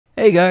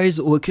Hey guys,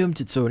 welcome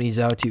to Tony's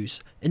How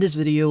To's. In this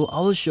video,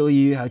 I will show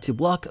you how to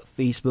block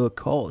Facebook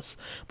calls.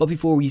 But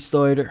before we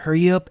start,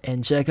 hurry up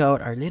and check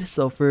out our latest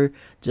software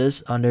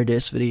just under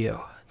this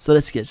video. So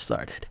let's get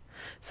started.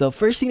 So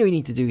first thing we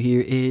need to do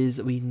here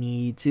is we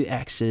need to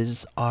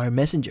access our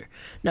Messenger.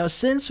 Now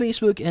since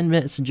Facebook and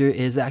Messenger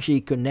is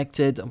actually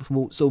connected,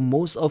 so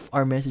most of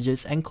our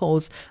messages and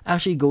calls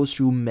actually goes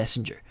through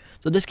Messenger.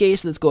 So in this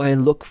case, let's go ahead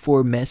and look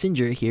for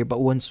Messenger here, but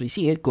once we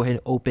see it, go ahead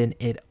and open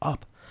it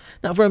up.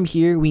 Now from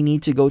here, we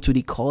need to go to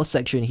the call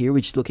section here,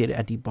 which is located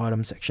at the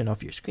bottom section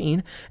of your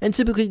screen. And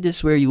typically this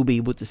is where you'll be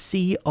able to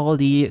see all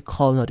the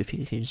call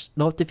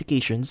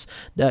notifications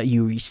that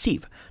you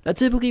receive. Now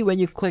typically when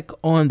you click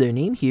on their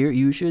name here,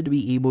 you should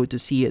be able to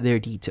see their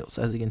details.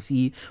 As you can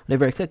see,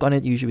 whenever I click on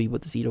it, you should be able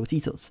to see those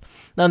details.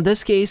 Now in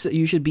this case,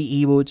 you should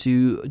be able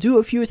to do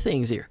a few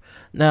things here.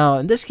 Now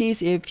in this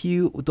case, if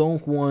you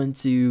don't want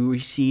to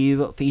receive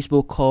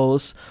Facebook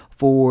calls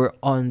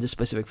on the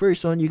specific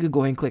person, you could go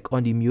ahead and click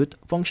on the mute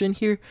function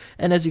here,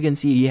 and as you can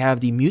see, you have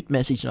the mute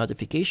message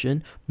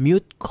notification,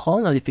 mute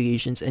call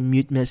notifications, and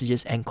mute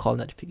messages and call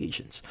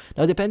notifications.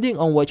 Now depending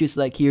on what you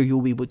select here,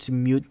 you'll be able to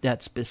mute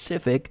that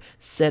specific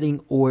setting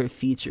or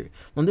feature.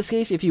 In this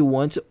case, if you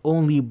want to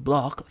only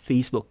block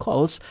Facebook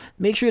calls,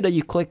 make sure that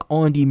you click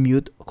on the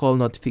mute call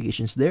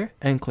notifications there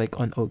and click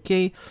on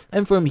OK.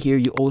 And from here,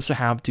 you also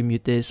have to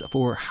mute this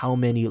for how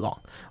many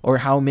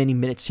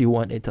minutes you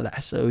want it to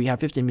last. So you have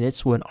 15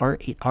 minutes, 1 hour,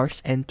 8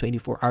 hours, and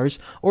 24 hours,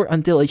 or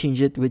until I change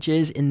it, which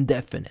is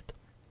indefinite.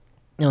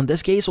 Now in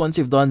this case, once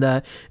you've done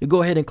that, you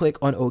go ahead and click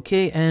on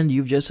OK, and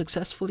you've just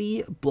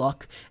successfully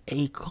blocked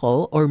a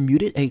call or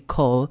muted a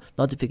call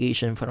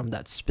notification from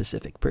that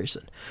specific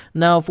person.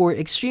 Now for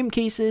extreme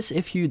cases,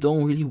 if you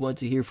don't really want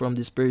to hear from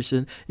this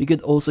person, you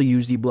could also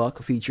use the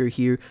block feature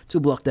here to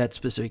block that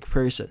specific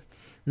person.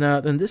 Now,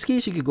 in this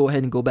case, you could go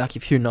ahead and go back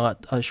if you're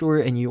not sure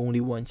and you only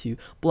want to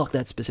block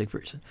that specific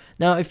person.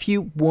 Now, if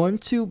you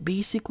want to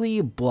basically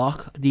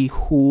block the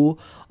whole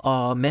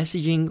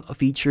messaging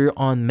feature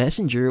on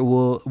Messenger,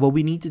 well, what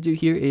we need to do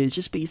here is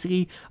just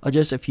basically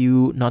adjust a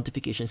few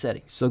notification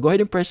settings. So go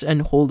ahead and press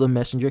and hold on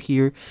Messenger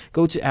here,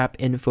 go to app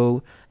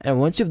info, and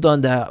once you've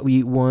done that,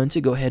 we want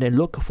to go ahead and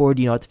look for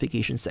the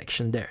notification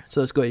section there.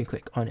 So let's go ahead and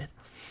click on it.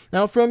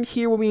 Now from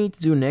here, what we need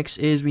to do next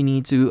is we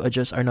need to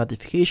adjust our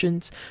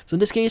notifications. So in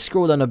this case,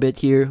 scroll down a bit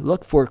here,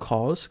 look for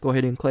calls, go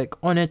ahead and click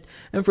on it.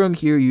 And from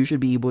here, you should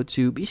be able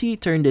to basically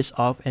turn this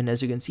off. And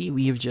as you can see,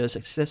 we have just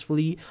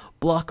successfully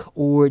blocked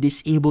or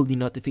disabled the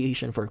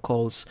notification for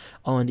calls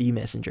on the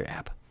Messenger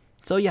app.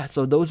 So yeah,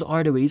 so those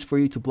are the ways for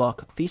you to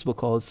block Facebook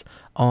calls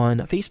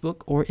on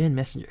Facebook or in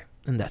Messenger.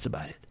 And that's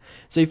about it.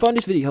 So if you found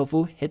this video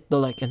helpful, hit the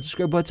like and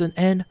subscribe button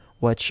and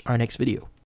watch our next video.